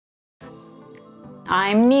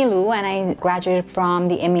I'm Nilu and I graduated from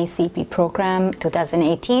the MACP program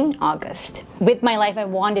 2018, August. With my life, I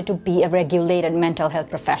wanted to be a regulated mental health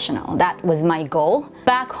professional. That was my goal.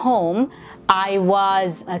 Back home, I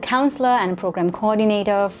was a counselor and program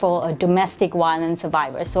coordinator for a domestic violence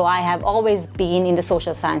survivor. So I have always been in the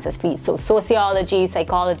social sciences field. So sociology,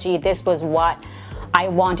 psychology, this was what I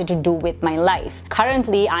wanted to do with my life.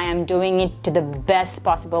 Currently, I am doing it to the best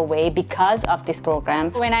possible way because of this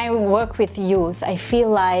program. When I work with youth, I feel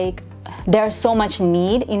like there's so much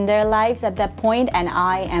need in their lives at that point, and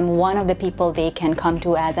I am one of the people they can come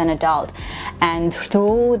to as an adult. And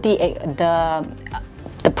through the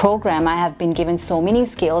program, I have been given so many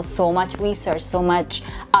skills, so much research, so much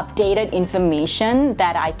updated information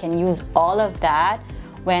that I can use all of that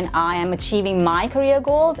when I am achieving my career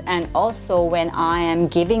goals, and also when I am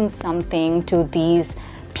giving something to these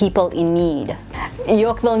people in need.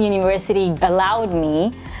 Yorkville University allowed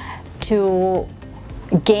me to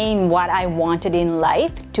gain what I wanted in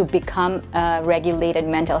life, to become a regulated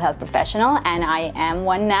mental health professional, and I am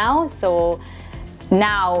one now. So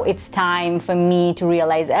now it's time for me to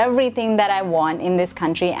realize everything that I want in this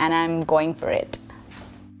country, and I'm going for it.